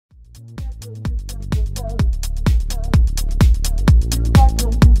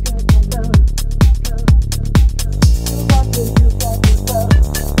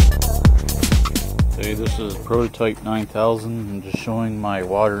Okay, this is prototype 9000. I'm just showing my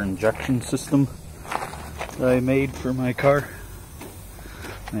water injection system that I made for my car.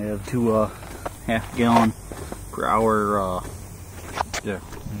 I have two half-gallon per hour yeah,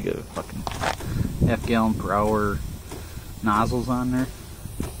 I get a fucking half-gallon per hour nozzles on there.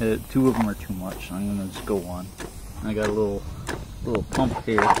 Two of them are too much, so I'm gonna just go one. I got a little pump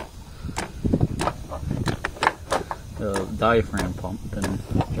here, the diaphragm pump, and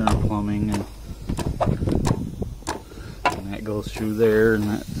general plumbing, and that goes through there, and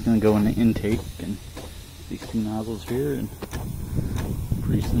that's gonna go in the intake, and these two nozzles here, and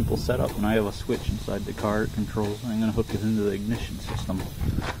pretty simple setup. And I have a switch inside the car it controls. I'm gonna hook it into the ignition system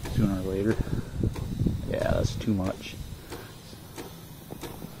sooner or later. Yeah, that's too much.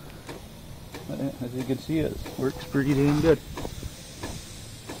 But as you can see, it works pretty damn good.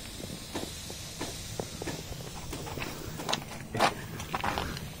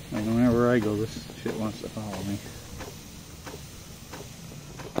 And whenever I go, this shit wants to follow me.